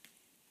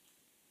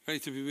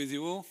Great to be with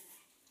you all.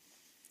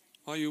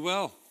 Are you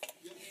well?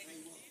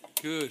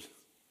 Good.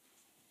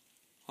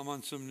 I'm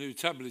on some new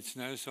tablets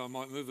now, so I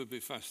might move a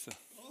bit faster.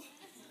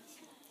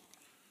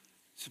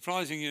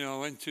 Surprising, I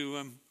went to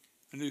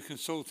a new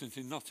consultant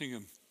in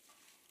Nottingham,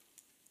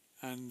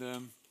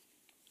 and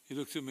he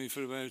looked at me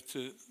for about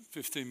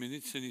 15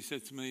 minutes, and he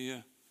said to me,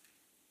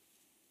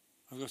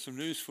 I've got some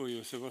news for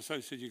you. I said, what's that?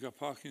 He said, you've got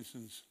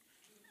Parkinson's.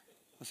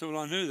 I said,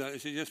 well, I knew that. He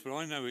said, yes, but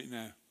I know it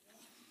now.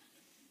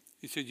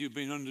 He said, you've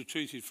been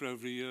undertreated for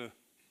over a year.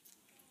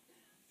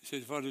 He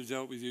said, if I'd have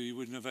dealt with you, you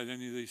wouldn't have had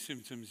any of these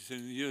symptoms. He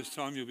said, in a year's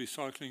time, you'll be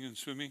cycling and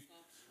swimming.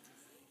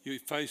 Your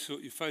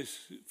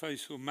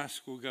facial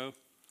mask will go.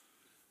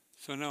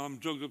 So now I'm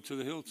drugged up to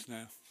the hilts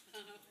now.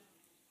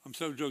 I'm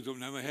so drugged up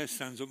now, my hair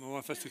stands up. My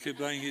wife has to keep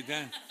laying it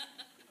down.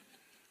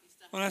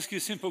 I want to ask you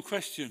a simple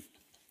question.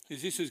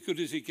 Is this as good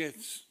as it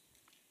gets?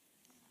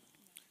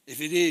 If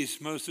it is,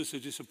 most of us are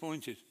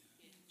disappointed.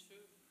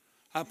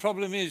 Our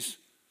problem is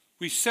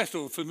we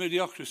settle for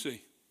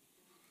mediocrity.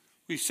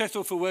 We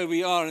settle for where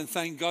we are and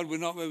thank God we're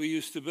not where we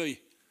used to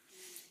be.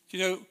 Do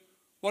you know,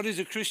 what is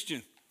a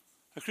Christian?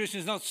 A Christian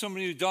is not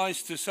somebody who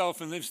dies to self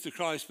and lives to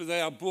Christ, but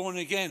they are born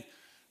again.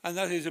 And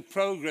that is a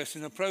progress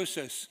and a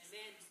process.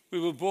 Amen.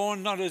 We were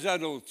born not as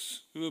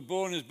adults. We were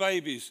born as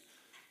babies.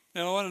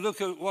 Now I want to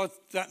look at what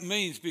that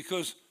means,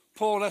 because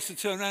Paul has to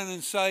turn around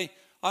and say,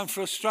 I'm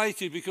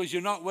frustrated because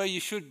you're not where you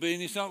should be,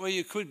 and it's not where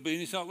you could be,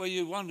 and it's not where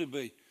you want to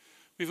be.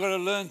 We've got to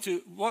learn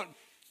what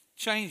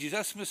changes.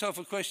 Ask myself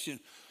a question.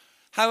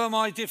 How am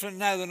I different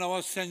now than I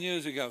was 10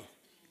 years ago?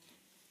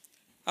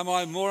 Am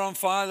I more on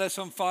fire, less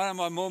on fire?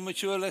 Am I more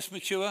mature, less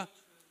mature?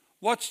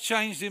 What's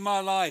changed in my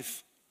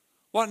life?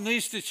 What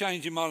needs to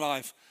change in my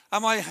life?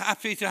 Am I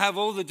happy to have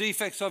all the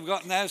defects I've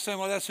got now, saying,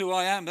 well, that's who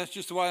I am, that's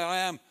just the way I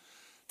am?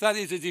 That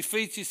is a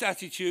defeatist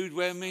attitude,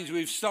 where it means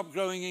we've stopped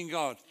growing in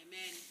God.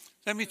 Amen.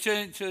 Let me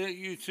turn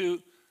you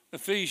to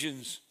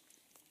Ephesians.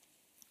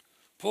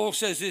 Paul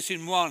says this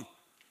in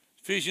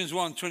Ephesians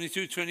 1,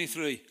 22,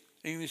 23,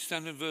 English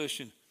Standard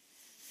Version.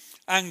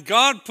 And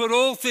God put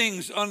all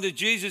things under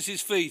Jesus'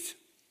 feet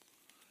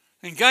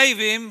and gave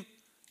him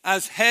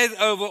as head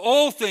over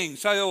all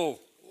things, say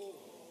all,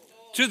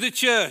 to the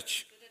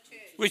church,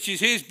 which is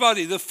his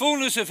body, the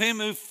fullness of him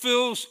who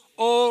fills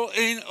all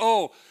in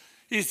all.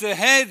 He's the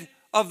head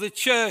of the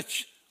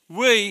church.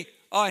 We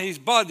are his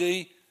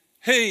body.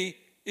 He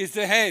is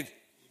the head.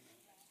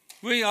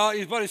 We are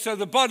his body. So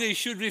the body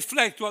should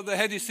reflect what the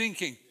head is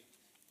thinking.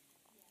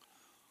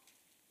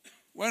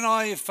 When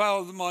I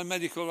failed my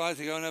medical, I had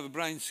to go and have a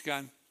brain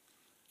scan.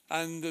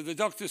 And the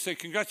doctor said,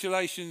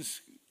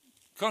 congratulations,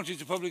 contrary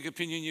to public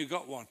opinion, you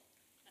got one.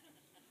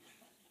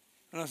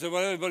 And I said,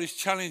 well, everybody's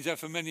challenged that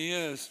for many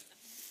years.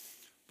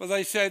 But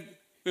they said,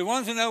 we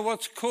want to know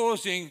what's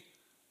causing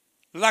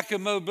lack of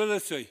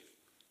mobility,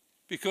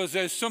 because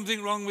there's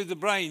something wrong with the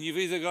brain. You've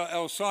either got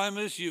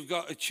Alzheimer's, you've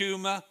got a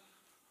tumour,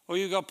 or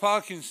you've got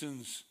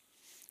Parkinson's.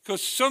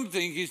 Because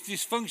something is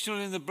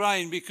dysfunctional in the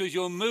brain, because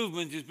your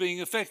movement is being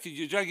affected.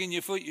 You're dragging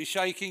your foot, you're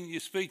shaking, your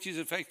speech is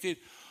affected.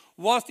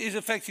 What is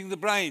affecting the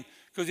brain?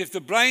 Because if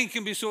the brain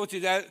can be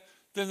sorted out,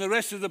 then the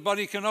rest of the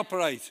body can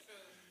operate.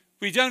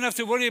 We don't have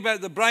to worry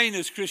about the brain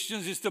as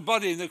Christians, it's the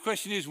body. And the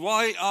question is,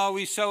 why are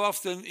we so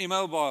often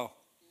immobile?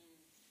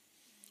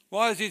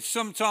 Why is it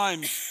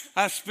sometimes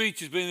our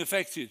speech is being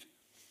affected?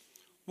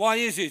 Why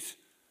is it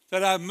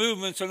that our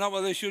movements are not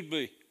what they should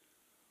be?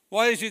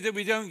 Why is it that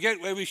we don't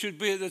get where we should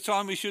be at the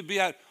time we should be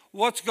at?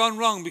 What's gone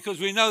wrong? Because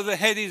we know the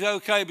head is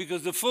okay,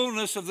 because the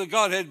fullness of the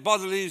Godhead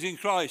bodily is in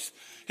Christ.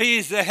 He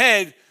is the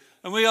head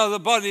and we are the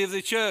body of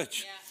the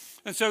church.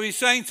 Yeah. And so he's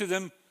saying to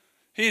them,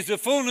 he is the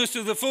fullness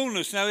of the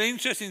fullness. Now, the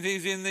interesting thing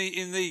is in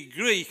the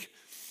Greek,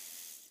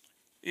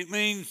 it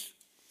means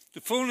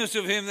the fullness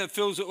of him that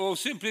fills it all.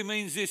 Simply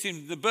means this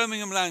in the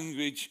Birmingham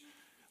language.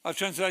 I've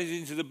translated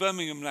it into the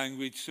Birmingham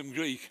language, some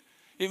Greek.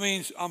 It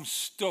means I'm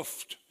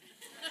stuffed.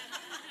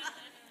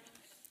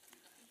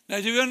 Now,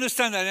 do you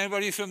understand that?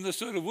 Anybody from the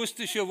sort of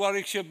Worcestershire,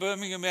 Warwickshire,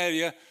 Birmingham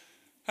area?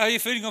 How are you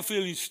feeling? I'm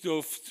feeling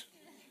stuffed.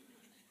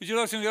 Would you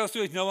like something else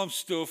to eat? No, I'm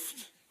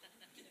stuffed.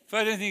 If I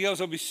had anything else,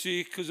 I'll be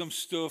sick because I'm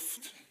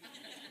stuffed.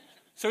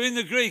 So in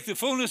the Greek, the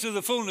fullness of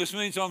the fullness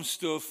means I'm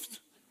stuffed.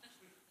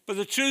 But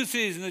the truth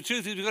is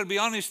we've got to be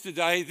honest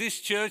today,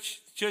 this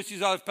church,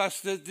 churches I've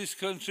pastored, this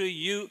country,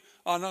 you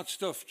are not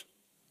stuffed.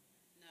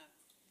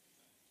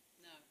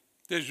 No.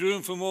 There's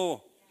room for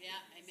more. Yeah,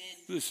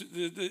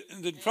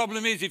 amen. The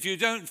problem is, if you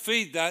don't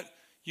feed that,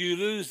 you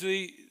lose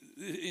the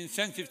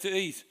incentive to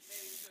eat.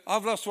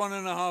 I've lost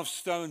 1.5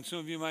 stone. Some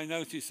of you may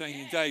notice,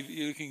 saying, Dave,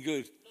 you're looking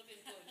good.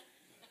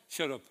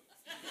 Shut up.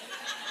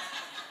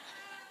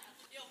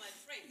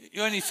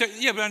 You only said,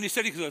 but I only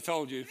said it because I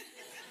told you.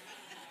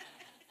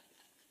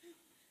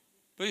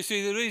 But you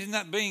see, the reason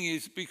that being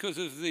is because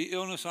of the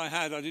illness I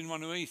had, I didn't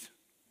want to eat.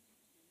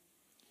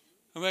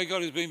 And where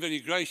God has been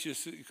very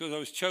gracious, because I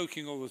was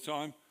choking all the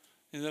time,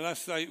 in the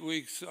last 8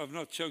 weeks, I've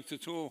not choked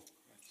at all.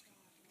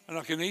 And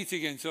I can eat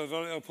again, so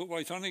I'll put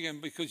weight on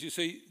again, because you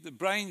see, the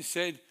brain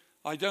said,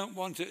 I don't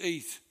want to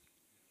eat.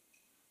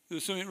 There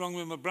was something wrong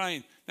with my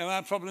brain. Now,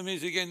 our problem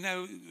is, again,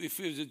 now, if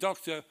it was a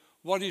doctor,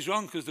 what is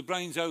wrong? Because the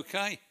brain's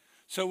okay.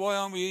 So why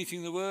aren't we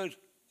eating the word?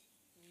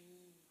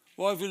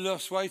 Why have we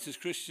lost weight as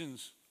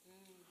Christians?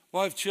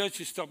 Why have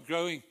churches stopped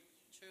growing?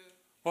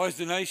 Why is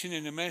the nation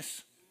in a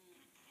mess?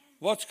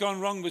 What's gone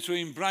wrong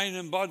between brain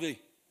and body?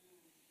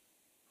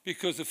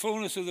 Because the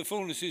fullness of the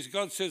fullness is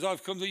God says,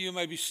 I've come that you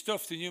may be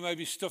stuffed and you may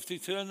be stuffed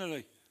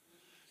eternally.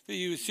 That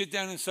you would sit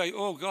down and say,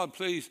 oh God,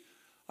 please,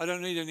 I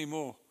don't need any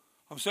more.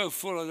 I'm so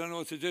full, I don't know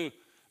what to do.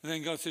 And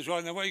then God says,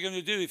 right, now what are you going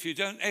to do? If you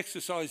don't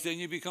exercise, then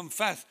you become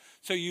fat.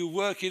 So you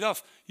work it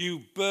off.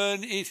 You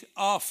burn it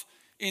off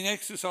in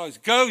exercise.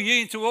 Go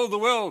ye into all the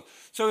world.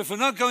 So if we're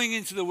not going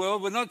into the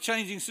world, we're not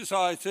changing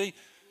society.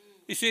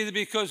 It's either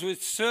because we're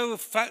so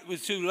fat, we're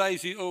too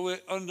lazy, or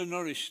we're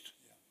undernourished.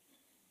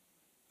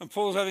 And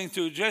Paul's having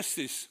to address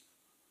this.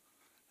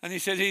 And he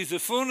said, he's the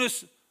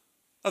fullness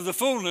of the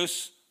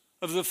fullness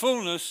of the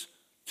fullness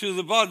to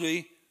the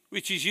body,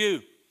 which is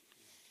you.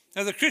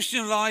 Now, the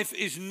Christian life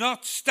is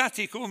not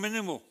static or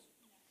minimal.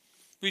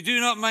 We do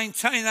not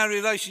maintain our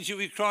relationship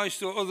with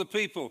Christ or other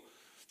people.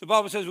 The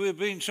Bible says we're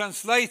being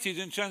translated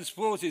and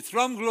transported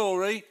from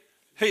glory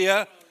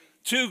here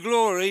to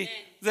glory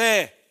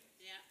there.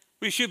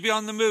 We should be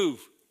on the move.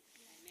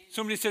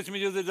 Somebody said to me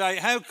the other day,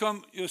 how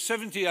come you're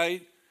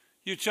 78,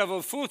 you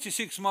travel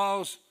 46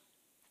 miles,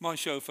 my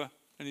chauffeur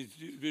and his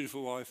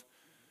beautiful wife,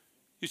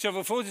 you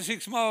travel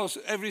 46 miles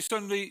every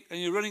Sunday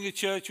and you're running a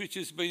church which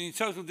has been in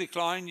total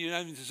decline. You're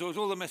having to sort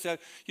all the mess out.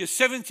 You're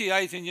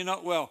 78 and you're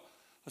not well.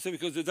 I said,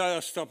 because the day I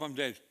stop, I'm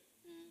dead.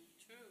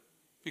 True.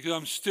 Because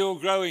I'm still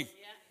growing.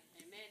 Yeah.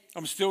 Amen.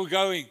 I'm still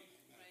going.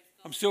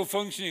 I'm still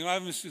functioning. I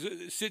haven't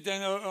sit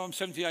down, oh, I'm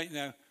 78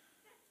 now.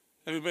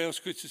 Everybody else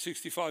quits at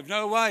 65.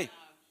 No way.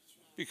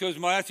 Because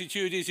my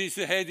attitude is,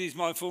 the head is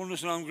my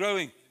fullness and I'm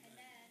growing. Amen.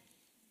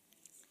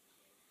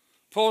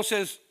 Paul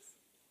says,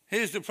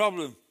 here's the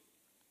problem.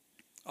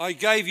 I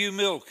gave you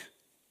milk,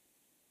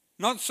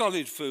 not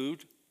solid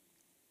food,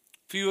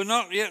 for you are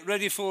not yet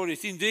ready for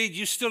it. Indeed,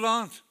 you still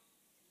aren't.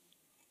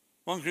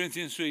 1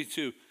 Corinthians 3:2.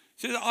 He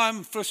says,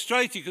 I'm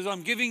frustrated because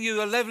I'm giving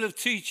you a level of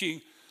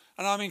teaching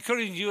and I'm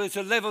encouraging you at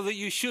a level that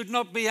you should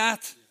not be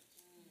at.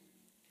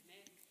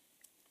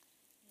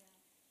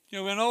 You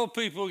know, when old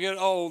people get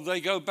old,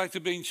 they go back to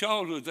being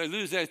childhood. They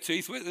lose their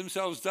teeth, wet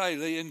themselves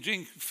daily and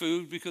drink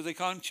food because they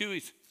can't chew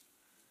it.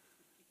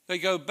 They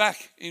go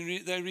back,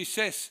 they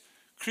recess.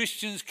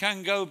 Christians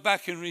can go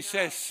back and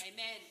recess.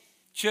 Amen.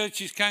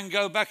 Churches can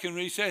go back and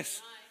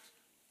recess.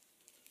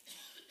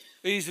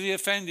 Right. Easily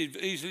offended,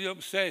 easily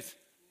upset.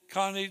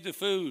 Can't eat the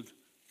food.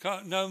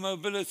 No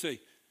mobility.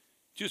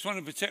 Just want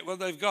to protect what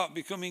they've got.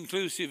 Become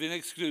inclusive and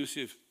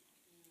exclusive.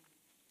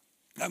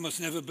 That must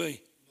never be.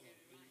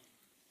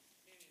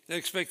 The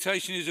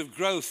expectation is of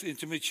growth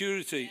into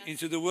maturity,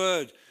 into the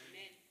word.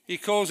 Amen. He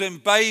calls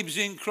them babes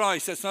in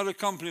Christ. That's not a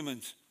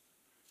compliment.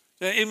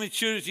 Their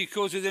immaturity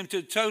causes them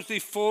to totally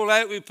fall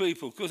out with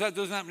people. Because that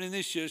doesn't happen in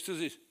this church, does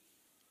it?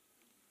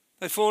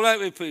 They fall out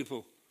with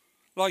people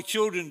like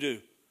children do.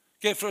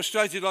 Get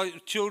frustrated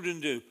like children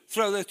do.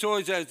 Throw their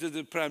toys out of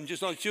the pram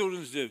just like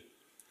children do.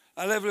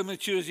 A level of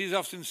maturity is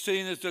often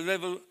seen as the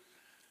level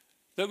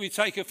that we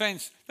take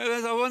offence.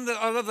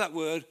 I love that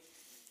word.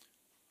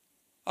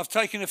 I've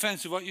taken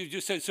offence of what you've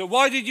just said. So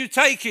why did you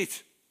take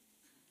it?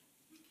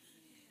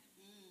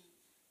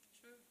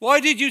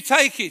 Why did you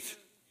take it?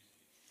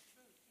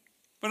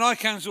 When I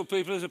counsel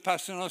people as a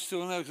pastor, and I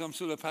still know because I'm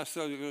still a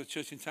pastor, I've got a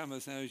church in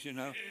Tamworth now, as you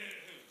know.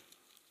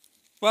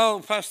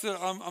 Well, Pastor,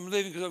 I'm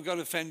leaving because I've got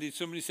offended.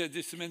 Somebody said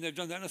this to me and they've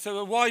done that. And I said,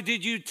 well, why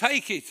did you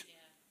take it? Yeah.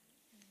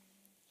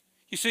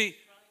 You see,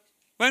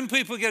 when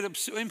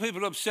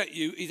people upset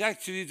you, it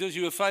actually does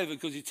you a favour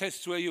because it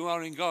tests where you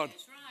are in God.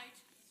 That's right.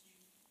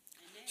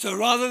 So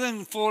rather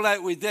than fall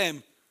out with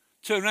them,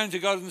 turn around to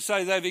God and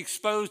say they've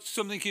exposed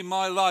something in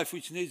my life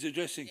which needs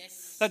addressing.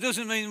 Yes. That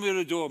doesn't mean we're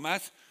a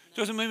doormat.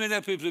 Doesn't mean we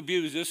let people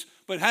abuse us.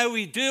 But how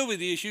we deal with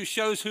the issue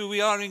shows who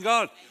we are in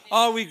God. Amen.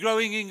 Are we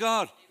growing in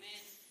God?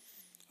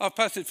 I've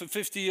pastored for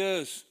 50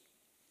 years.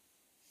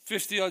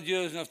 50 odd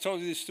years, and I've told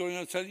you this story, and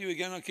I'll tell you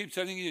again. I'll keep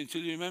telling you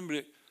until you remember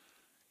it.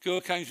 Girl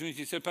came to me and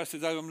she said, Pastor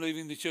Dave, I'm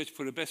leaving the church.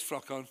 Put her best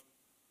frock on.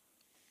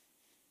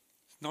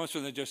 It's nice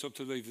when they dress up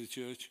to leave the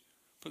church.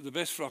 Put the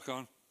best frock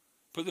on.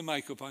 Put the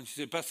makeup on. She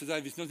said, Pastor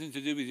Dave, it's nothing to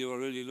do with you. I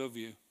really love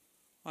you.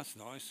 That's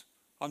nice.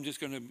 I'm just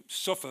going to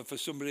suffer for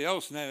somebody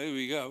else now. Here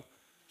we go.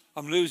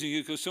 I'm losing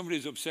you because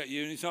somebody's upset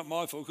you, and it's not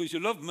my fault because you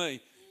love me.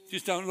 You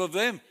just don't love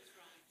them.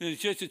 In the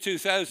church of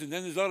 2000,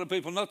 then there's a lot of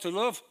people not to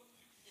love.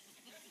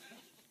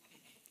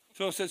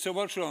 So I said, so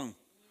what's wrong?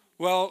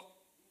 Well,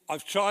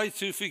 I've tried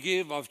to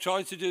forgive. I've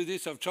tried to do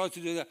this. I've tried to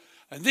do that.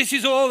 And this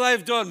is all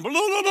they've done.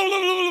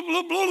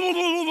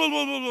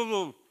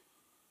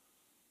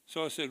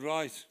 So I said,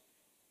 right.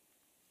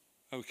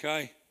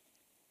 Okay.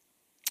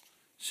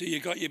 So you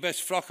got your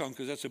best frock on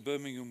because that's a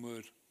Birmingham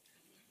word.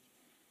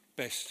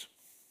 Best.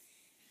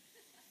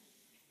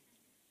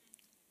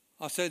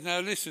 I said, now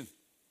listen.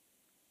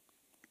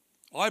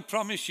 I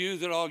promise you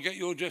that I'll get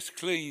your dress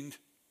cleaned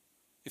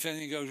if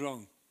anything goes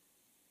wrong.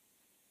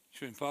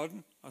 She went,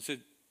 pardon? I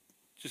said,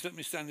 Just let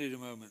me stand here a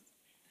moment.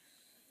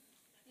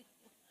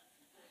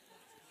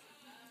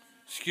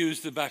 Excuse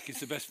the back, it's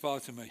the best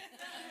part of me.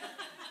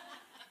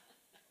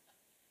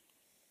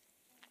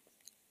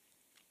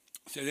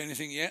 Said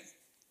anything yet?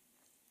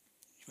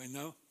 You went,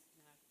 no?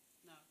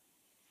 No.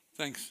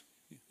 Thanks.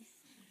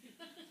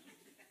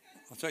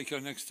 I'll take her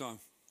next time.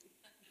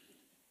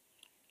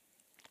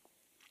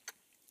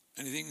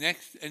 Anything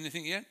next?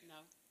 Anything yet? No.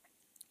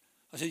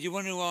 I said, you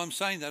wonder why I'm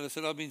saying that? I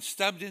said, I've been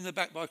stabbed in the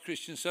back by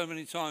Christians so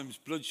many times,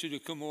 blood should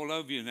have come all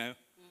over you now.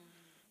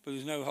 But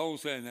there's no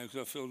holes there now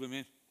because I filled them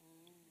in.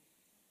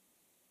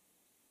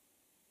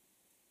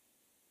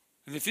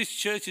 And if this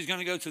church is going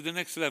to go to the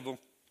next level,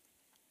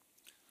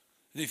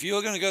 and if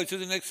you're going to go to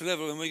the next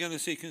level and we're going to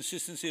see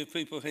consistency of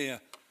people here,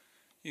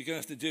 you're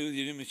going to have to deal with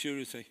your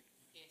immaturity.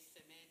 Yes,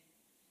 amen.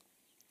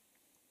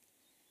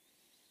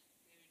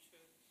 Very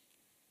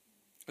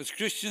true. As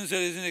Christians,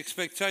 there is an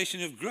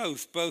expectation of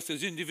growth, both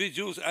as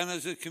individuals and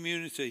as a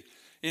community.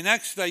 In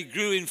Acts, they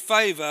grew in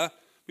favour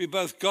with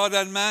both God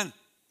and man. Amen.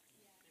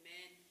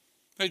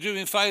 They grew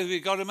in favour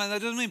with God and man.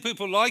 That doesn't mean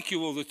people like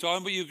you all the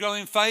time, but you grow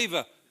in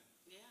favour.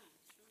 Yeah,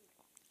 true.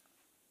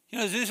 You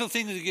know, there's little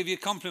things that give you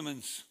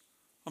compliments.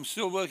 I'm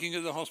still working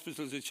at the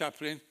hospital as a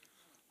chaplain,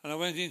 and I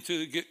went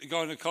into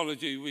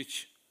gynecology,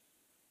 which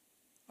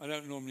I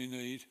don't normally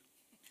need.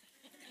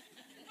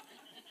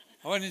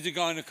 I went into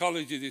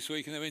gynecology this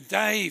week, and they went,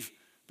 Dave,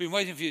 been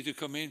waiting for you to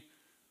come in.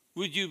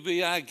 Would you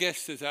be our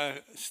guest at our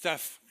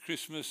staff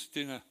Christmas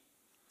dinner?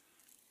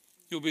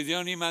 You'll be the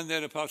only man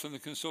there apart from the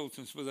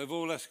consultants, but they've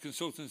all asked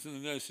consultants and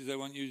the nurses, they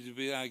want you to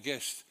be our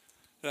guest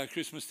at our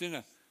Christmas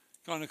dinner.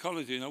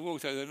 Gynecology. And I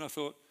walked out there and I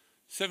thought,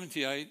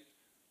 78,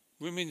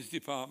 women's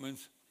department,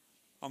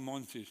 I'm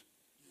wanted.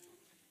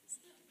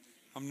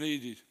 I'm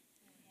needed.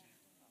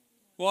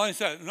 Why is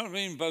that? Not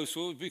being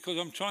boastful, because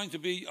I'm trying to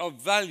be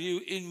of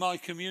value in my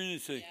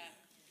community. Yeah.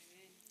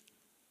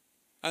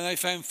 And they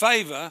found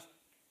favour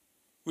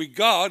with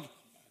God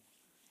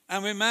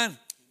and with man.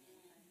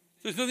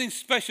 There's nothing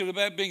special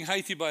about being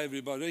hated by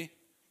everybody.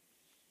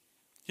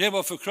 Yeah,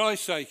 but for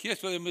Christ's sake, yes,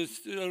 but they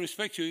must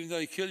respect you even though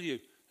they kill you.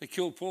 They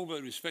killed Paul,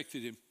 but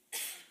respected him.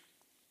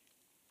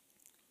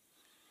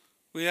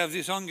 We have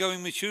this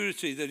ongoing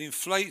maturity that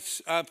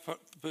inflates our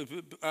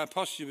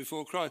posture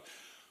before Christ.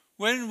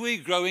 When we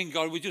grow in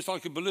God, we're just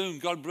like a balloon.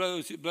 God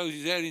blows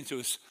his air into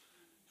us,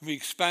 and we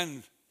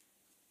expand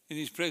in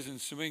his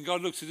presence. And when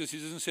God looks at us, he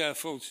doesn't see our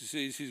faults, he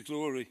sees his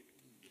glory.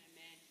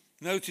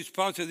 Amen. Notice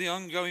part of the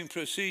ongoing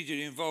procedure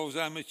involves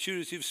our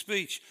maturity of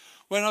speech.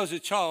 When I was a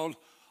child,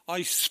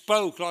 I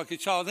spoke like a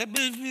child.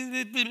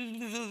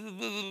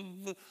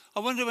 I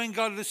wonder when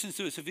God listens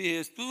to us if he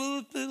hears.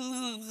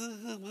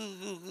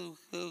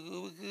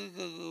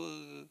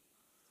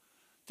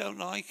 Don't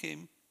like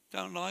him.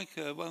 Don't like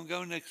her. Won't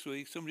go next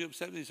week. Somebody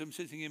upset me. I'm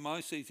sitting in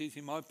my seat,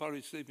 eating my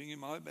porridge, sleeping in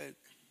my bed.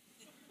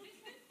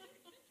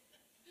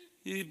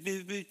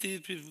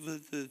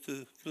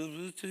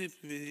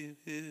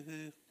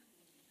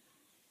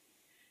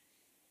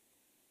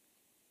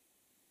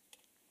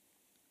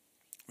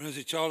 When I was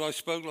a child, I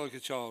spoke like a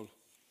child.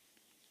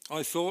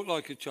 I thought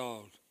like a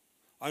child.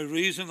 I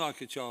reasoned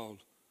like a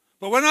child.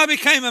 But when I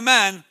became a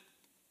man,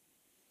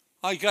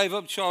 I gave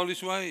up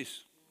childish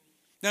ways.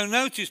 Now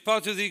notice,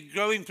 part of the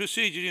growing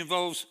procedure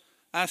involves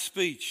our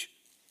speech.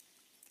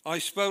 I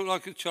spoke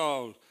like a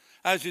child.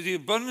 As with the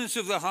abundance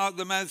of the heart,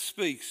 the mouth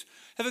speaks.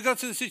 Ever got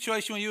to the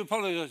situation where you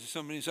apologise to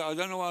somebody and say, I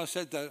don't know why I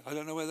said that. I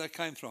don't know where that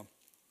came from.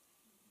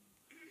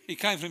 It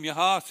came from your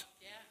heart.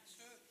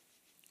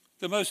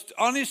 The most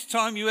honest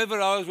time you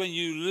ever are is when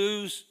you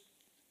lose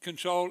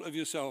control of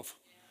yourself.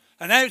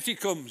 Yeah. And out it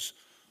comes.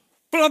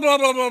 Blah, blah,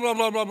 blah, blah, blah,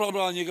 blah, blah, blah,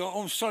 blah. And you go,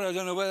 oh, I'm sorry, I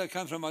don't know where that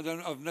came from.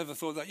 I've never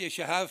thought that. Yes,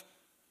 you have.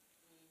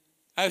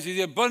 As in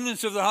the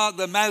abundance of the heart,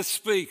 the mouth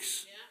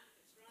speaks. Yeah,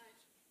 that's right.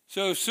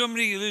 So if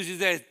somebody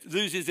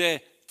loses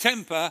their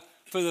temper,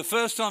 for the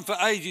first time for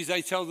ages,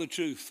 they tell the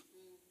truth.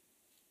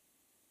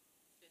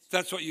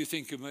 That's what you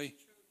think of me.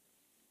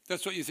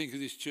 That's what you think of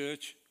this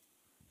church.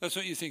 That's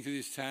what you think of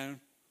this town.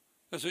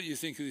 That's what you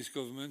think of this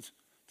government.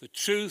 The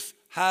truth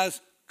has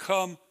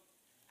come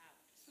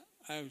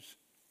out.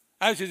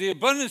 Out of the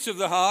abundance of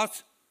the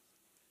heart,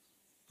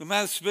 the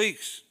mouth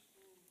speaks.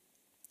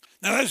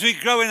 Now, as we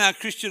grow in our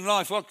Christian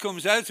life, what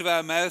comes out of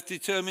our mouth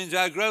determines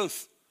our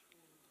growth.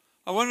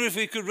 I wonder if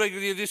we could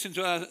regularly listen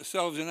to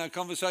ourselves in our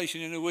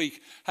conversation in a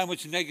week, how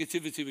much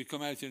negativity would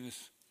come out in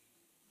us.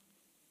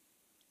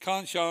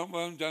 Can't, shan't,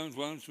 won't, don't,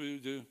 won't, will,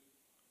 do.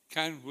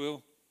 Can,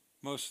 will,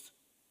 must.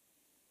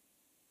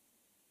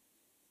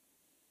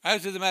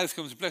 Out of the mouth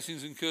comes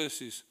blessings and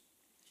curses.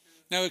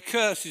 Now, a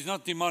curse is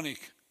not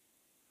demonic.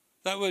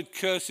 That word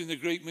curse in the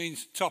Greek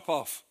means top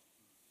off,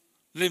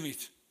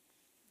 limit.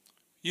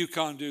 You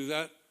can't do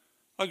that.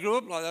 I grew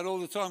up like that all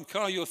the time.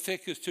 Carr, you're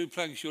thick as two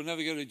planks. You'll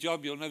never get a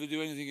job. You'll never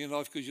do anything in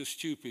life because you're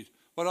stupid.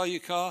 What are you,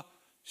 Carr?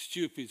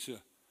 Stupid,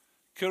 sir.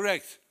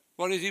 Correct.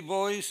 What is he,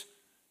 boys?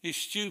 He's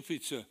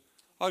stupid, sir.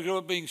 I grew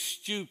up being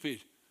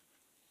stupid.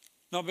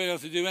 Not being able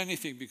to do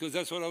anything because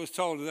that's what I was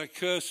told. That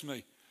cursed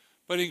me.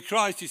 But in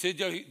Christ, he said,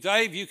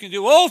 Dave, you can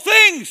do all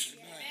things.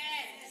 Amen.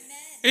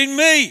 In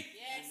me,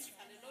 Yes.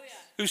 Hallelujah.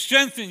 who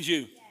strengthens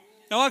you.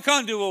 Now, I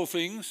can't do all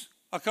things.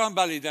 I can't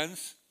belly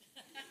dance.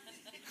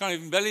 I can't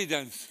even belly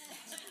dance.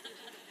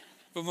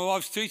 But my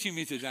wife's teaching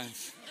me to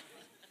dance.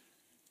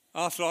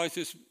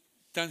 Arthritis,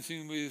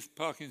 dancing with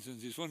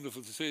Parkinson's. It's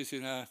wonderful to see it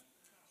in our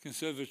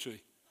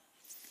conservatory.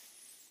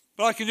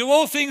 But I can do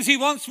all things he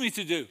wants me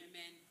to do. Amen.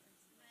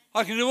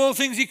 I can do all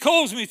things he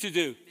calls me to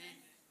do. Amen.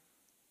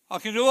 I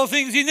can do all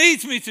things he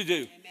needs me to do.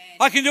 Amen.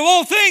 I can do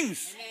all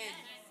things Amen.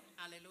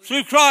 Hallelujah.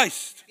 through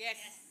Christ, Yes.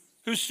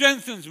 who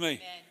strengthens me. Amen.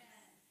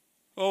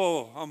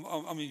 Oh,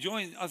 I'm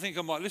enjoying. I think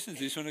I might listen to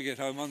this when I get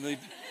home on the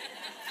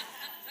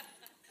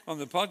on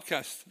the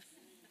podcast.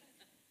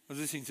 I was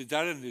listening to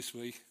Darren this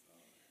week,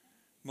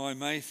 my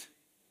mate.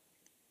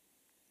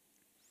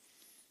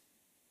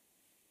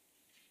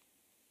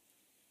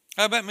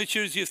 How about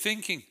maturity of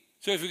thinking?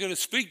 So if we're going to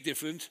speak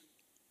different,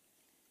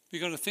 we're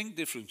going to think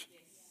different.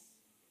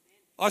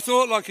 I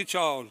thought like a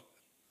child.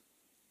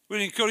 We're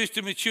encouraged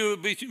to be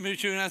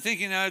mature in our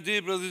thinking. Now,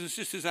 dear brothers and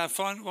sisters,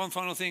 one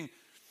final thing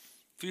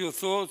for your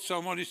thoughts. I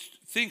want you to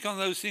think on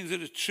those things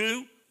that are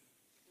true,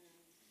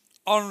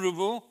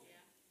 honourable,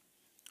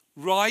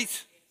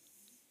 right,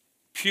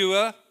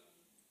 pure,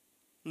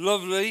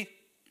 lovely,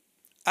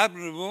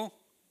 admirable.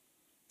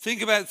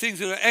 Think about things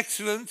that are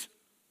excellent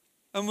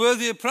and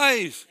worthy of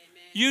praise.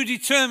 Amen. You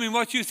determine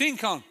what you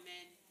think on Amen.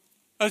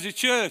 as a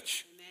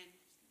church, Amen.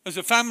 as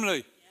a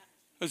family,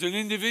 as an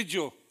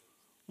individual.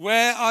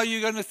 Where are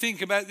you going to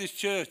think about this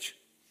church?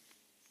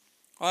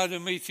 I had a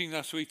meeting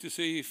last week to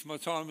see if my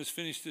time was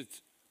finished at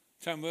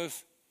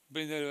Tamworth.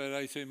 Been there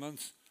about 18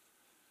 months.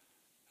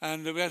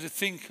 And we had to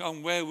think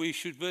on where we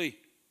should be.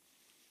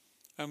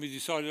 And we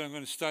decided I'm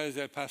going to stay as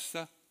their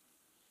pastor.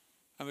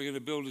 And we're going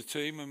to build a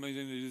team and we're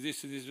going to do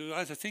this and this. I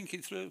had to think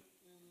it through.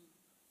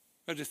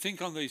 I had to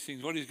think on these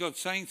things. What is God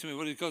saying to me?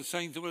 What is God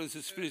saying to, what is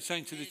the Spirit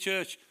saying to the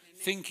church?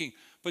 Amen. Thinking.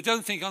 But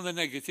don't think on the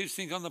negatives,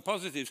 think on the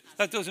positives.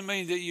 That doesn't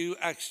mean that you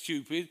act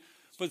stupid,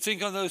 but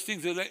think on those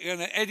things that are going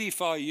to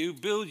edify you,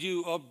 build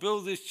you up,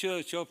 build this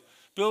church up,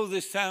 build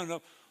this town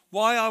up.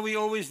 Why are we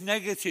always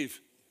negative?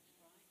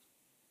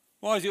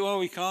 Why is it, well,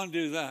 we can't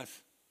do that?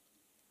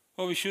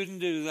 Well, we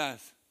shouldn't do that.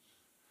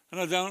 And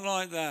I don't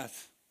like that.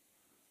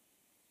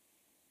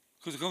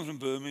 Because I come from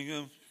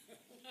Birmingham.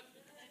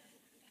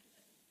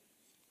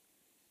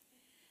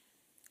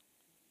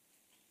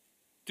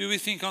 Do we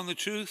think on the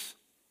truth?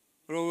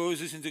 Or are we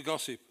always listening to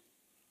gossip?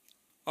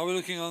 Are we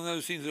looking on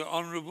those things that are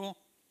honourable,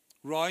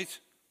 right,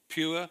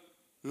 pure,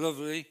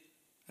 lovely,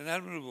 and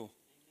admirable?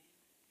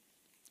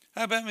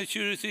 How about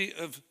maturity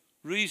of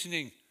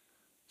reasoning,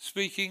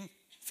 speaking,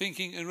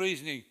 thinking, and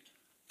reasoning?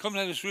 Come,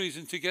 let us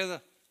reason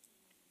together.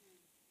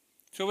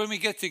 So when we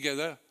get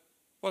together,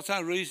 what's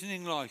our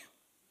reasoning like?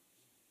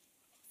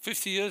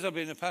 50 years I've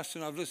been a pastor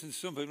and I've listened to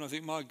some people and I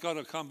think, my God,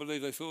 I can't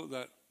believe they thought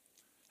that.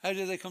 How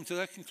did they come to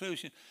that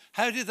conclusion?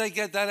 How did they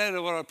get that out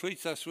of what I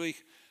preached last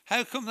week?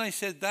 How come they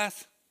said that?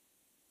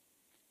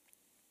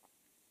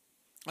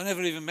 I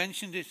never even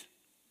mentioned it.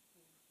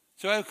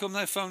 So how come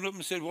they phoned up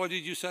and said, why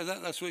did you say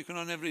that last week when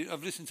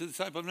I've listened to the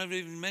tape? I've never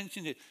even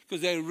mentioned it.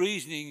 Because their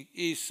reasoning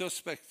is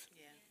suspect.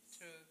 Yeah,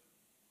 true.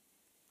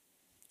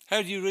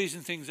 How do you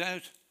reason things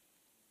out?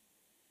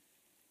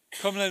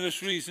 Come, let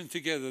us reason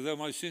together. Though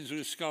my sins are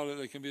as scarlet,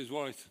 they can be as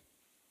white.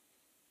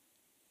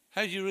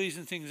 How do you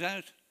reason things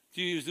out?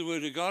 Do you use the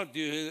word of God? Do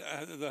you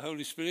hear the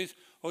Holy Spirit?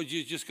 Or do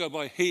you just go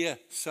by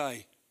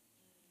hearsay?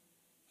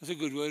 That's a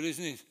good word,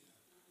 isn't it?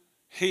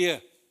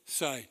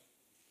 Hearsay.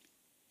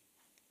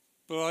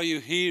 But are you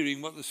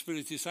hearing what the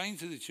Spirit is saying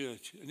to the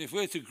church? And if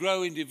we're to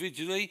grow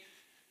individually,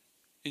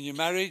 in your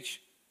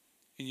marriage,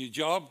 in your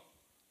job,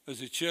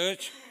 as a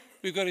church,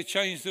 we've got to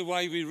change the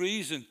way we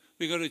reason.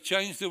 We've got to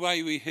change the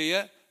way we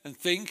hear and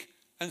think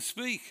and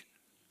speak.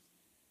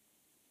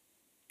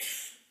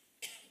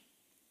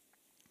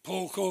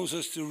 Paul calls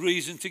us to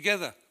reason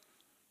together,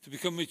 to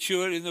become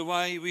mature in the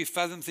way we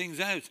fathom things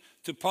out,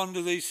 to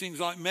ponder these things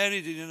like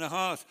Mary did in her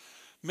heart.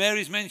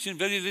 Mary's mentioned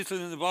very little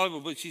in the Bible,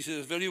 but she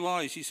says very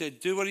wise. She said,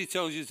 do what he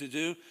tells you to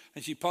do,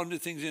 and she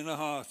pondered things in her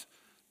heart.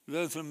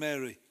 Learn from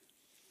Mary.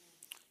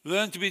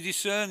 Learn to be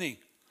discerning,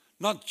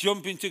 not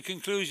jump into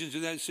conclusions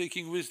without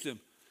seeking wisdom.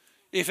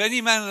 If any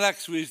man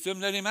lacks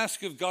wisdom, let him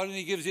ask of God, and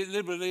he gives it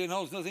liberally and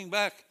holds nothing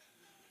back.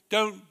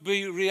 Don't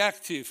be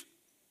reactive.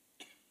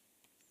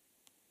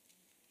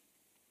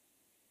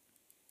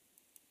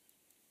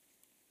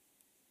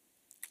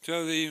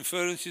 So the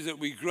inference is that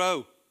we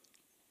grow.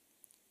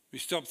 We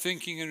stop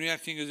thinking and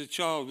reacting as a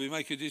child. We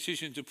make a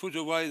decision to put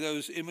away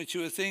those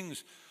immature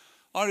things.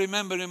 I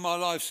remember in my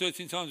life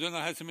certain times when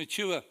I had to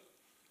mature.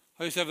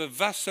 I used to have a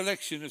vast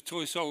selection of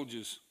toy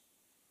soldiers.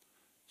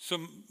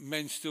 Some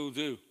men still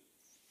do.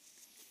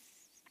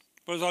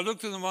 But as I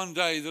looked at them one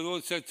day, the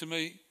Lord said to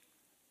me,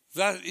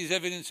 that is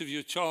evidence of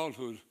your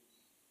childhood.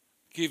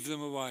 Give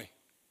them away.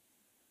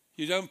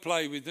 You don't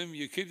play with them.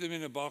 You keep them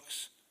in a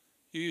box.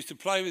 You used to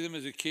play with them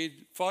as a kid,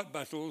 fight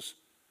battles.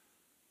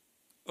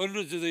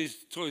 Hundreds of these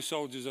toy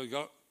soldiers I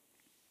got.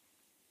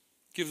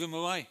 Give them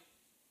away.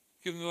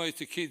 Give them away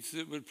to kids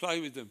that would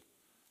play with them.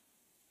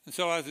 And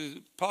so I had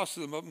to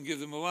parcel them up and give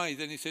them away.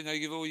 Then he said, "Now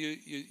give all your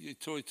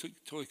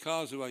toy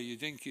cars away, your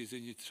dinkies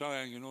and your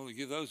triangle and all,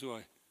 give those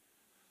away."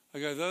 I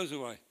gave those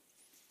away.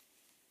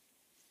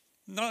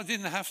 No, I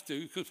didn't have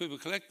to because people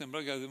collect them, but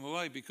I gave them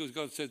away because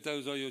God said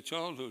those are your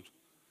childhood.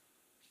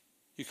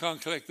 You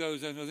can't collect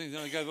those and things.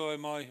 And I gave away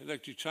my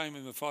electric train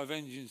with my 5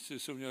 engines to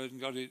somebody who hadn't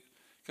got it.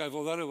 Gave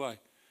all that away.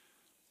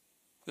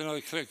 Then I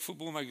collect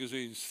football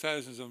magazines,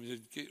 thousands of them. He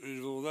said, get rid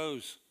of all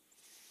those.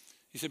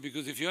 He said,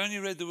 because if you only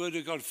read the Word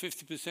of God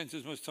 50%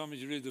 as much time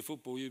as you read the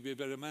football, you'd be a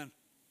better man.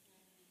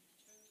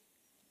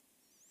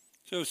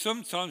 So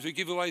sometimes we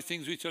give away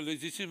things which are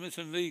legitimate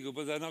and legal,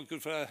 but they're not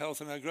good for our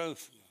health and our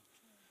growth.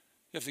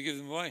 You have to give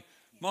them away.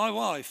 My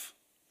wife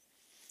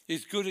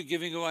is good at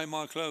giving away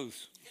my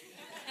clothes.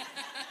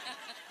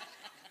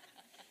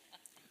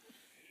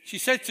 She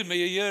said to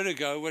me a year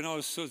ago when I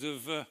was sort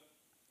of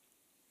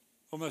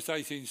almost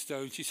 18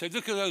 stone, she said,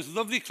 look at those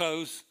lovely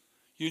clothes.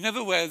 You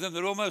never wear them.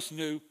 They're almost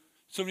new.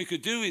 Somebody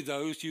could do with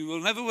those. You will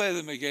never wear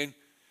them again.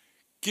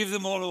 Give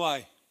them all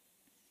away.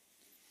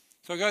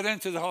 So I go down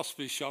to the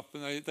hospice shop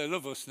and they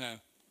love us now.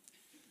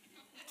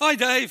 Hi,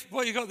 Dave.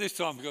 What you got this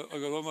time? I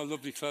got all my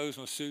lovely clothes,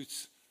 my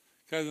suits.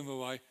 Gave them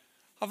away.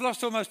 I've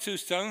lost almost 2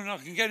 stone and I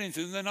can get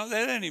into them. They're not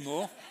there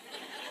anymore.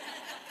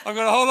 I've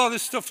got a whole lot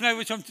of stuff now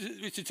which are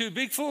too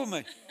big for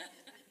me.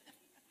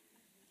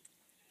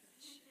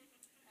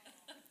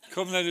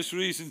 Come, let us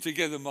reason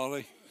together,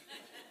 Molly.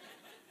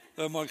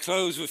 Though my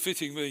clothes were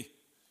fitting me,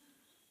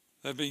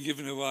 they've been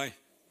given away.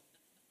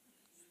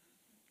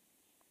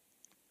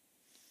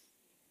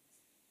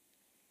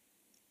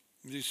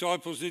 The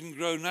disciples didn't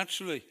grow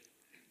naturally.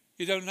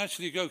 You don't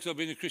naturally grow because I've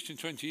been a Christian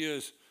 20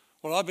 years.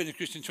 Well, I've been a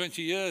Christian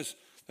 20 years.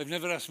 They've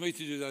never asked me to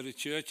do that at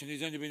church, and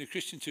he's only been a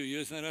Christian 2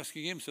 years, and they're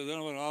asking him, so I don't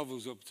know what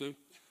Arvel's up to.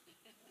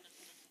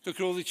 Look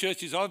at all the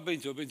churches I've been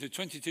to. I've been to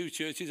 22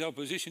 churches. I'll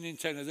position in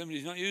 10 of them, and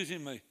he's not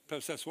using me.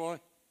 Perhaps that's why.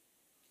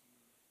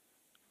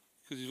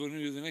 Because he's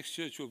wondering who the next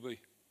church will be.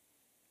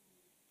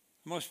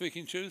 Am I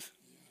speaking truth?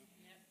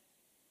 Yeah.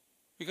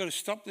 We've got to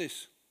stop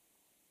this.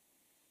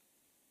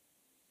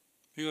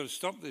 We've got to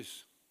stop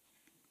this.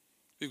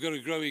 We've got to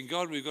grow in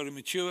God. We've got to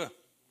mature.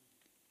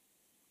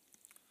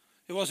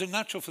 It wasn't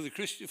natural for the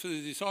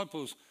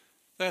disciples.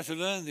 They had to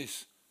learn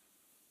this.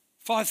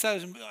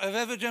 5,000. I've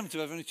ever dreamt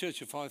of having a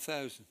church of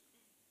 5,000.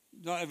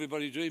 Not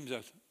everybody dreams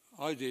that.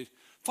 I did.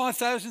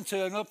 5,000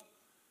 turn up.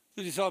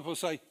 The disciples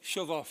say,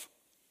 shove off.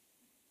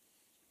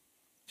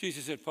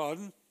 Jesus said,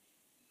 pardon?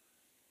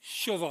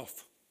 Shove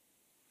off.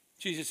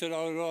 Jesus said,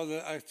 I would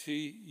rather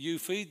actually you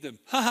feed them.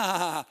 Ha ha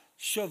ha,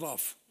 shove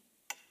off.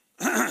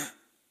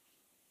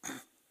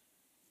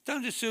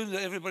 Don't assume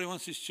that everybody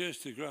wants this church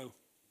to grow.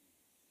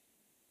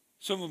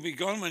 Some will be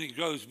gone when it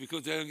grows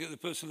because they don't get the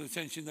personal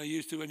attention they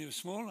used to when you were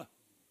smaller.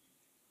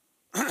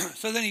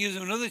 So then he gives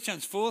them another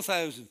chance,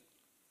 4,000.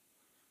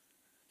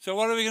 So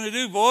what are we going to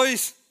do,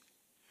 boys?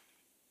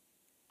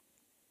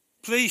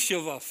 Please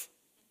shove off.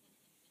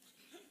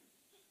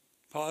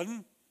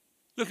 Pardon?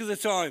 Look at the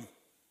time.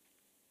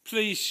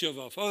 Please shove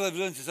off. Oh, they've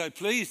learned to say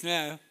please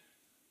now.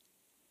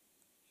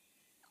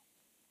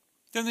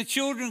 Then the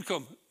children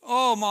come.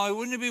 Oh my,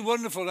 wouldn't it be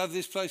wonderful to have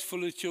this place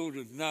full of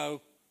children?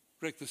 No,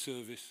 wreck the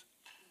service.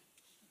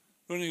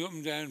 Running up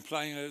and down,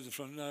 playing out at the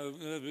front. No,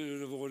 a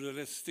bit of order.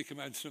 Let's stick them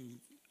out some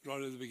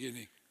right at the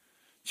beginning.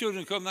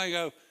 Children come, they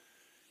go,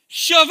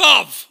 shove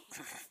off!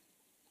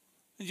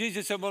 And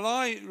Jesus said, well,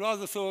 I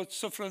rather thought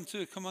suffer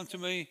unto come unto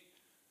me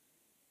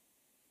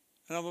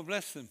and I will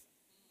bless them.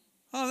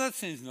 Oh, that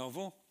seems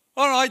novel.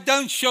 All right,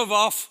 don't shove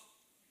off.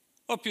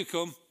 Up you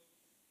come.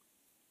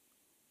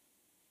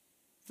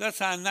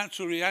 That's our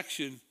natural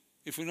reaction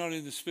if we're not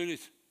in the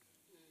Spirit.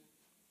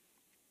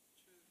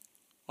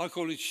 I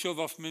call it shove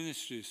off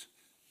ministries.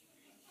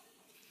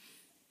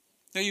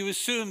 Now you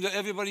assume that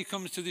everybody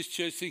comes to this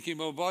church thinking,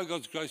 well, by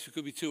God's grace, we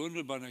could be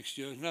 200 by next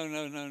year.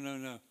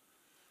 No.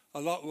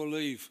 A lot will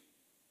leave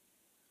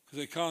because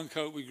they can't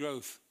cope with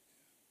growth.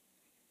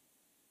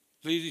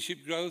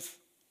 Leadership growth,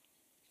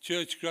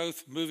 church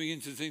growth, moving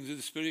into things of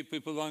the Spirit,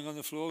 people lying on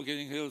the floor,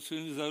 getting healed. As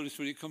soon as the Holy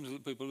Spirit comes,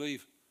 people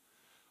leave.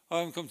 I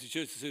haven't come to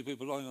church to see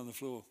people lying on the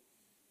floor.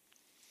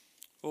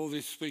 All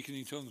this speaking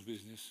in tongues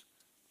business.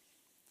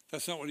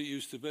 That's not what it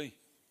used to be.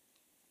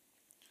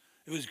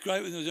 It was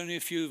great when there was only a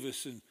few of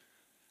us and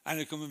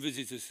Anna come and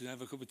visit us and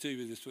have a cup of tea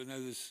with us, but now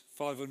there's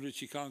 500,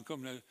 she can't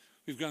come now.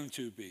 We've grown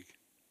too big.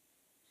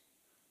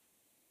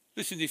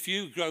 Listen, if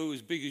you grow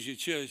as big as your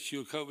church,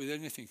 you'll cope with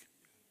anything.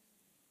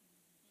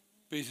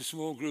 Be it a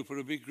small group or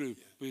a big group,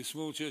 be it a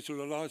small church or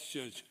a large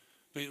church,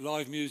 be it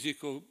live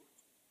music or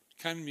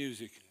canned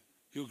music,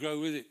 you'll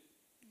grow with it.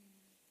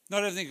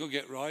 Not everything will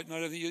get right, not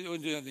everything, you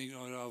won't do anything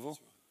right, Arvel.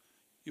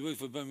 You worked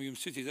for Birmingham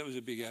City, that was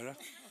a big error.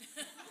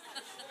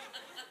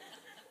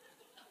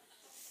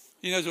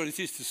 He knows what it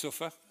is to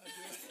suffer.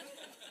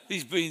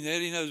 He's been there,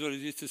 he knows what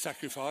it is to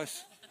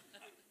sacrifice.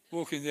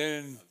 Walk in there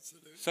and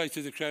say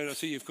to the crowd, I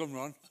see you've come,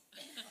 Ron.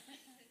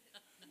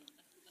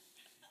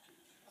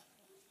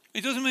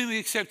 It doesn't mean we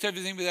accept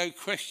everything without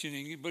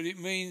questioning, but it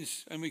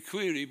means, and we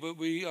query, but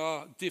we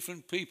are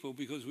different people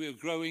because we are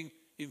growing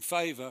in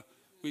favour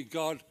with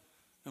God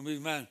and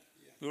with man.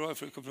 We're all right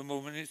for a couple of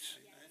more minutes.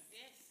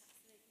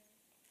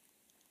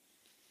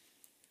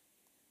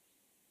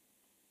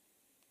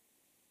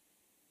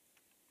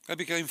 They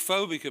became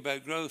phobic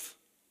about growth.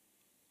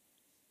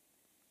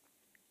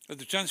 At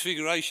the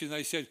Transfiguration,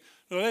 they said,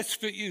 well, let's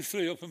split you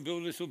three up and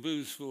build little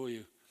booths for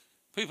you.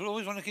 People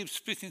always want to keep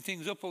splitting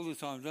things up all the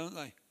time, don't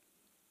they?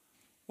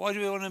 Why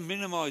do we want to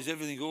minimise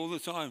everything all the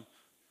time?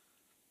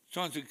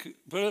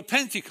 But at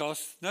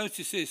Pentecost,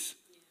 notice this.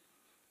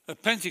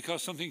 At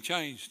Pentecost, something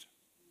changed.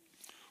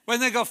 When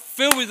they got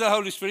filled with the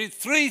Holy Spirit,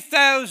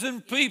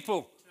 3,000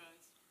 people.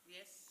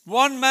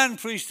 One man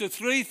preached to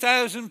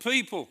 3,000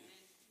 people.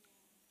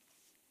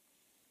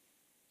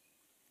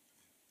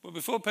 But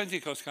before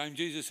Pentecost came,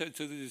 Jesus said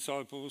to the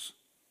disciples,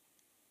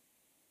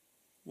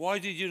 why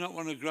did you not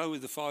want to grow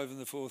with the 5 and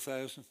the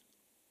 4,000?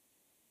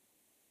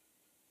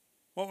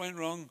 What went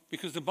wrong?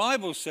 Because the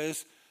Bible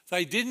says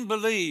they didn't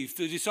believe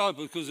the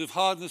disciples because of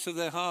hardness of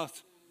their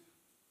heart.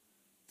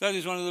 That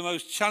is one of the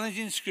most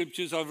challenging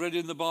scriptures I've read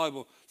in the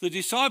Bible. The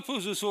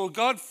disciples who saw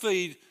God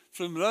feed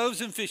from loaves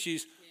and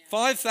fishes,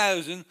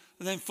 5,000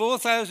 and then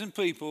 4,000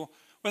 people,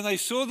 when they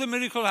saw the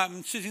miracle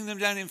happen, sitting them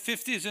down in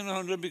 50s and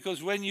 100,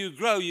 because when you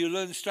grow, you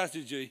learn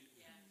strategy.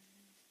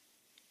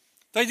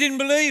 They didn't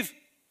believe.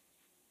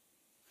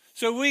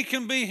 So we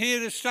can be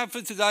here at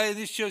Stratford today, and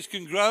this church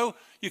can grow.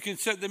 You can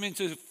set them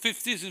into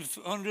 50s and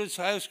 100s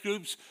house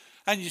groups,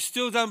 and you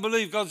still don't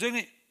believe God's in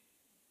it.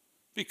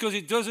 Because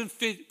it doesn't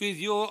fit with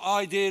your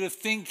idea of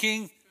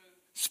thinking,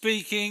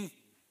 speaking,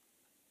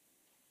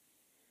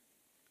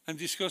 and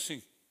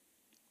discussing.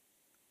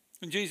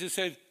 And Jesus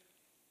said,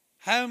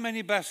 how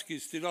many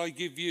baskets did I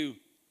give you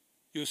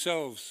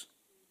yourselves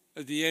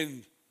at the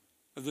end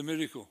of the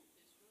miracle?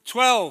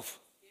 12.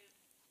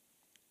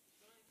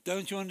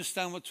 Don't you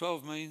understand what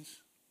 12 means?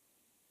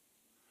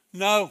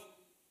 No.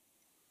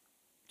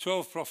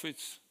 12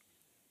 prophets,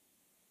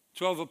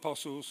 12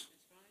 apostles.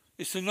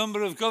 It's the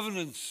number of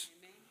governance.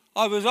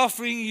 I was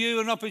offering you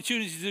an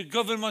opportunity to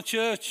govern my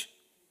church.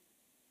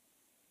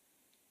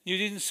 You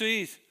didn't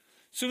see it.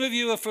 Some of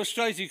you are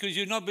frustrated because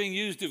you're not being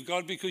used of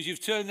God because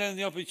you've turned down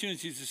the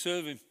opportunity to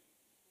serve him.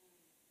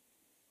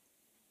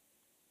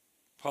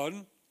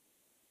 Pardon?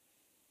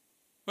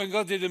 When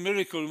God did a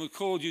miracle and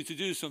called you to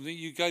do something,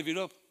 you gave it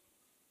up.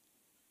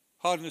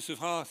 Hardness of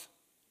heart.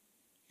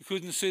 You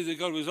couldn't see that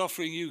God was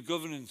offering you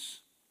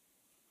governance.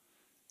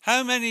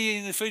 How many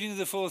in the feeding of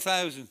the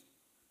 4,000?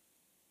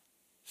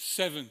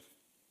 7.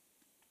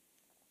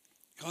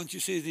 Can't you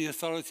see the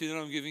authority that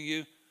I'm giving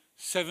you?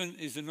 7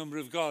 is the number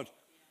of God.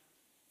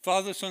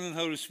 Father, Son and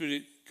Holy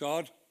Spirit,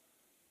 God.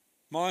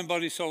 Mind,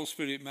 body, soul,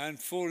 spirit, man.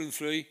 4 and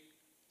 3,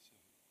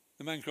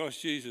 the man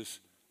Christ Jesus.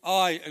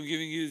 I am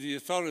giving you the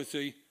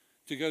authority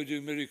to go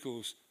do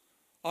miracles.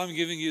 I'm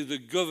giving you the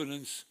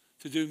governance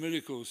to do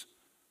miracles.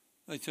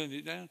 They turned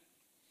it down.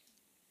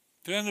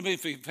 If it hadn't been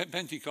for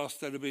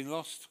Pentecost, they'd have been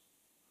lost.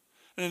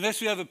 And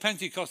unless we have a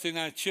Pentecost in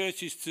our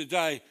churches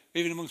today,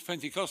 even amongst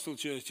Pentecostal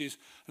churches,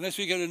 unless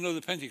we get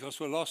another Pentecost,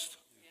 we're lost.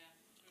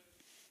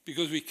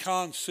 Because we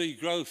can't see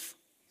growth.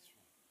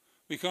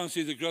 We can't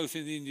see the growth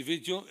in the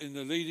individual, in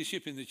the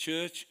leadership, in the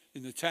church,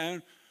 in the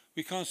town.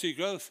 We can't see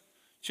growth.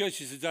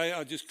 Churches today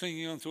are just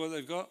clinging on to what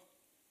they've got.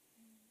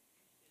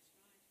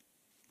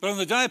 But on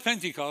the day of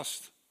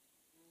Pentecost,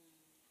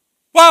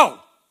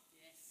 wow!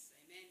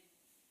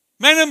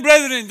 Men and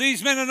brethren,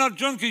 these men are not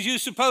drunk as you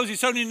suppose.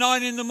 It's only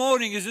 9 in the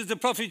morning, as the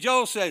prophet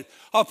Joel said.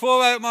 I'll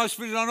pour out my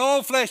spirit on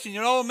all flesh, and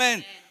your old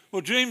men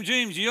will dream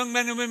dreams. Your young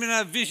men and women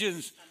have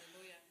visions.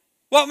 Hallelujah.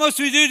 What must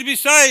we do to be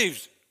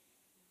saved?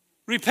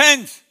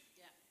 Repent.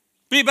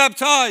 Be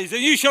baptized,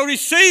 and you shall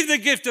receive the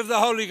gift of the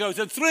Holy Ghost.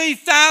 And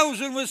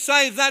 3,000 were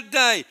saved that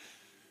day.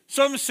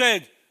 Some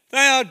said,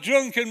 they are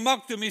drunk, and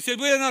mocked them. He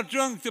said, we are not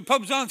drunk. The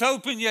pubs aren't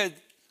open yet.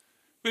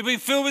 We've been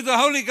filled with the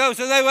Holy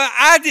Ghost. And they were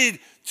added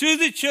to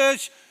the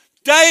church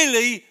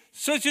daily,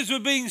 such as were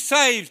being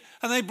saved.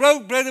 And they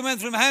broke bread and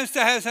went from house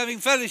to house having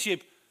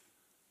fellowship.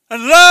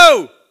 And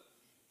lo,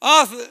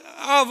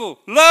 Arvel,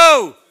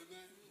 lo,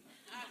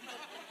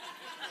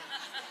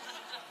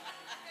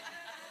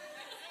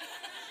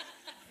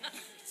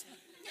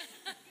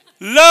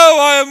 lo,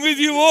 I am with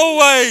you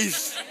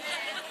always.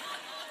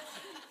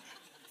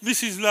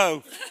 Mrs.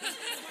 Lowe.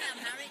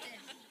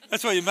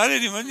 That's why you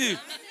married him, weren't you?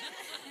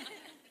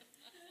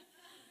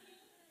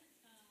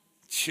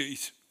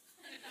 Cheat.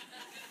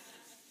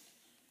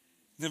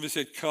 Never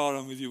said, Carr,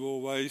 I'm with you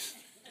always.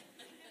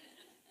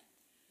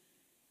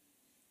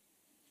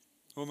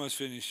 Almost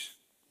finished.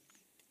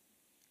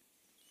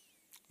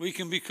 We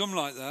can become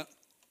like that.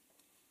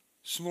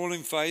 Small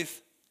in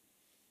faith,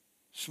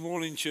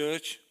 small in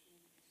church,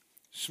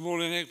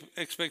 small in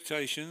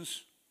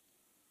expectations.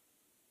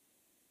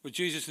 But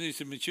Jesus needs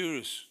to mature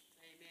us.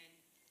 Amen.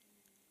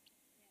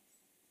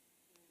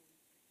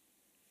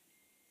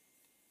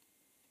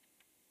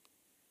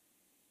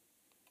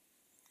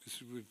 This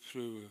is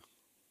through.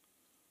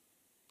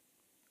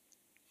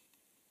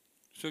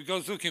 So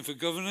God's looking for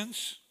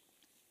governance,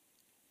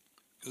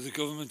 because the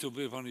government will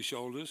be upon his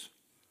shoulders.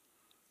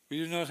 We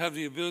do not have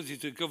the ability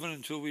to govern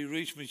until we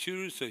reach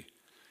maturity.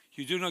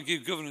 You do not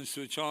give governance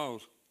to a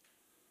child.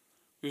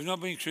 We have not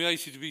been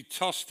created to be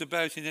tossed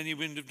about in any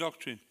wind of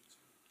doctrine.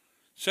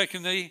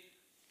 Secondly,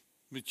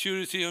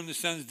 maturity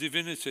understands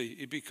divinity.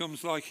 It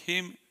becomes like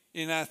him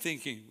in our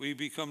thinking. We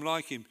become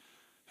like him.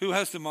 Who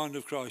has the mind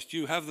of Christ?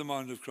 You have the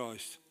mind of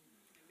Christ.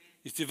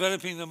 It's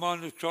developing the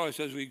mind of Christ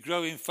as we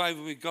grow in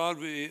favour with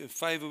God, in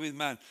favour with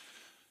man.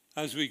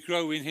 As we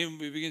grow in him,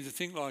 we begin to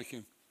think like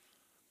him.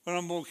 When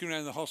I'm walking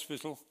around the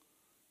hospital,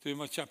 doing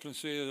my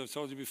chaplaincy, as I've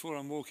told you before,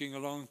 I'm walking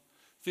along.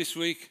 This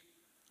week,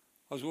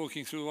 I was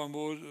walking through one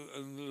ward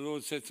and the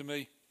Lord said to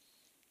me,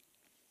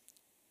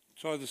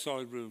 try the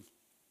side room.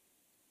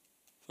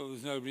 Thought there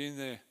was nobody in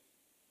there.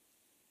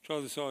 Try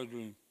the side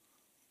room.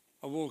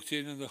 I walked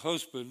in and the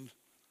husband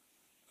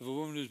of a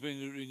woman who's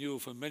been at renewal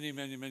for many,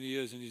 many, many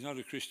years, and he's not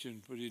a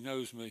Christian, but he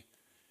knows me.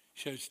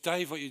 He shouts,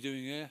 Dave, what are you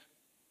doing here?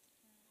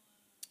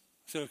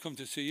 I said, I've come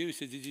to see you. He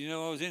said, did you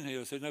know I was in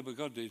here? I said, no, but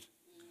God did.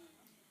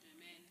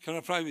 Can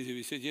I pray with you?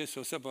 He said, yes.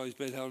 So I sat by his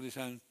bed, held his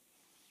hand,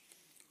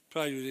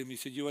 prayed with him. He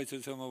said, you wait till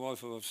I tell my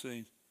wife what I've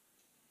seen.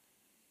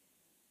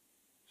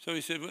 So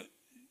he said,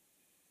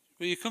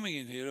 were you coming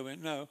in here? I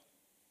went, no.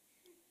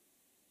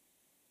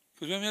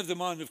 Because when we have the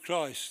mind of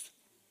Christ,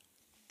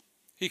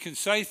 he can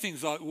say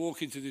things like,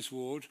 walk into this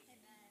ward,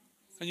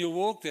 and you'll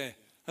walk there.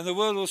 And the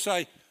world will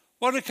say,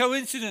 what a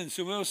coincidence.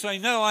 And we'll say,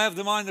 no, I have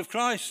the mind of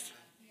Christ.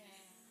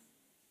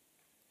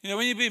 You know,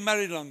 when you've been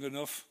married long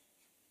enough,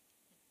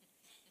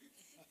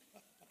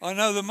 I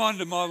know the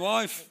mind of my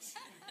wife.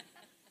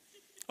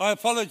 I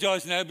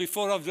apologise now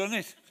before I've done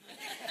it.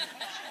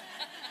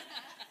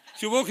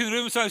 She'll walk in the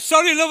room and say,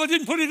 sorry, love, I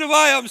didn't put it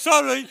away. I'm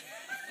sorry.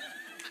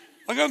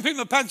 I go and pick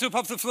my pants up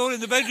off the floor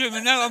in the bedroom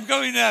and now I'm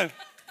going now.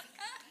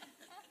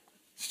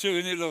 It's true,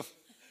 isn't it, love?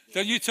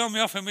 Don't you tell me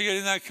off when we get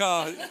in that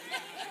car.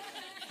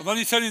 I'm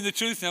only telling the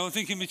truth now. I'm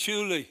thinking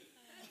maturely.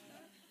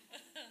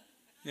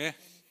 Yeah?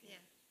 Yeah.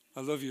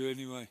 I love you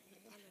anyway.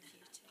 I love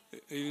you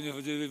too. Even if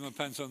I do leave my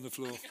pants on the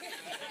floor. And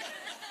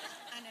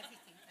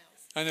everything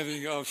else. And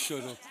everything else. Oh,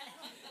 shut up.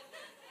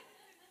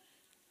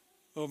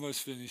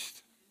 Almost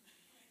finished.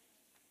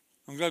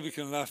 I'm glad we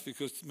can laugh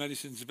because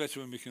medicine's better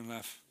when we can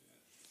laugh.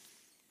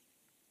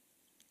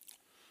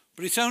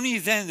 But it's only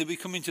then that we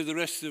come into the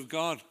rest of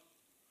God.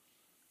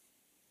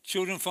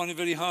 Children find it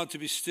very hard to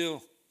be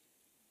still.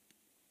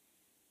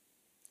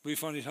 We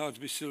find it hard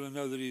to be still and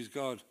know that he is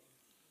God.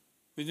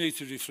 We need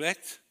to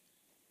reflect,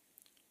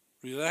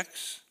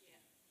 relax,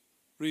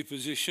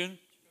 reposition,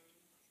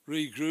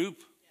 regroup,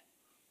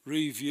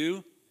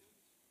 review.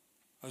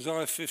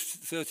 Isaiah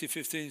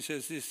 30:15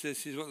 says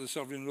this is what the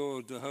Sovereign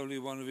Lord, the Holy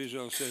One of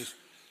Israel says.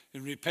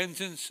 In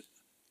repentance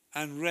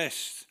and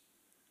rest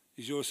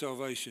is your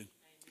salvation.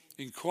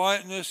 In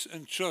quietness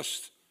and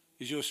trust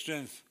is your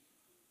strength.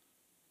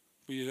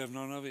 But you have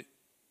none of it.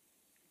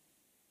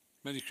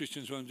 Many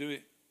Christians won't do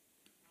it.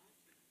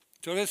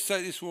 So let's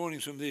take this warning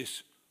from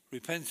this.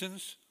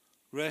 Repentance,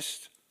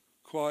 rest,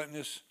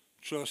 quietness,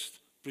 trust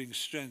brings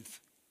strength.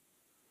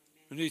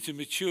 We need to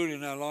mature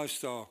in our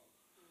lifestyle.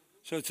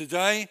 So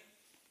today,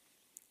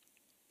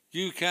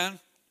 you can,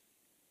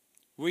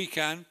 we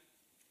can,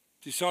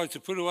 decide to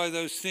put away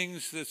those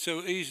things that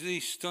so easily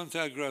stunt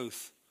our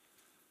growth.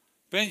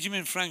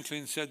 Benjamin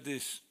Franklin said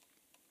this,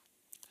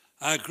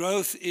 our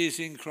growth is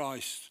in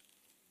Christ.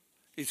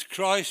 It's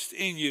Christ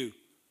in you,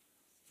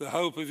 the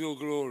hope of your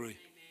glory.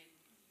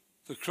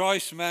 The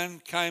Christ man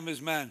came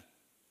as man,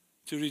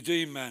 to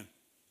redeem man,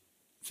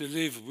 to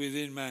live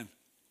within man.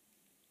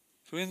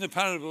 So in the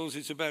parables,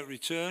 it's about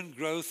return,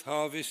 growth,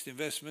 harvest,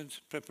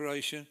 investment,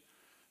 preparation.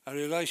 Our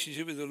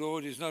relationship with the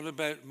Lord is not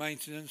about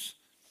maintenance,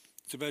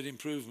 it's about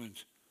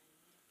improvement.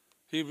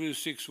 Hebrews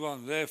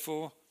 6:1,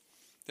 therefore,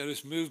 let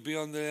us move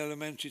beyond the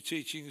elementary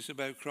teachings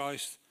about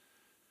Christ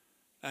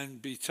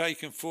and be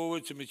taken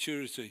forward to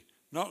maturity,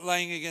 not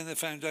laying again the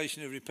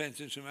foundation of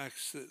repentance from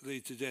acts that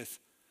lead to death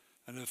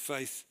and of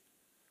faith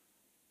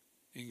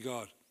in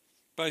God.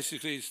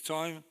 Basically, it's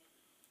time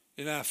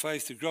in our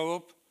faith to grow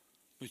up,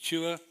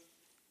 mature,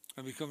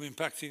 and become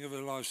impacting of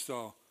a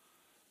lifestyle.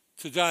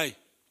 Today,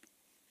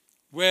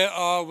 where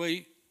are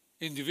we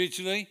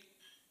individually,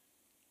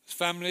 as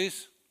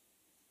families,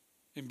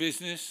 in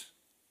business,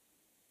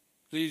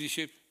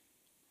 leadership,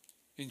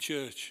 in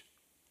church?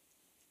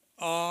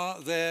 Are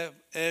there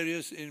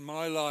areas in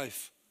my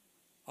life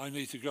I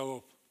need to grow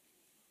up?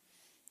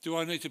 Do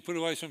I need to put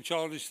away some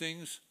childish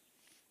things?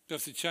 Do I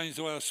have to change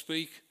the way I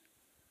speak?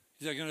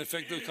 Is that going to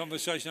affect the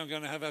conversation I'm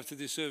going to have after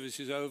this service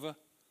is over,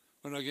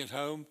 when I get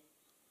home?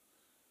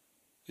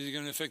 Is it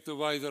going to affect the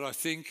way that I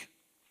think?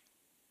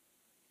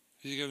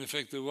 Is it going to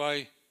affect the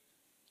way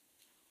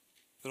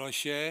that I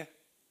share?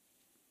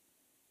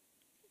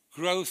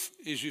 Growth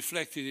is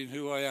reflected in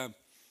who I am.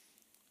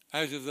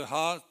 Out of the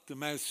heart, the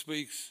mouth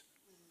speaks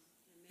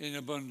in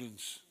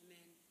abundance.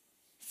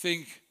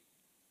 Think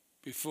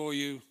before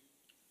you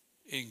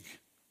ink.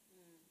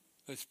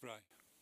 Let's pray.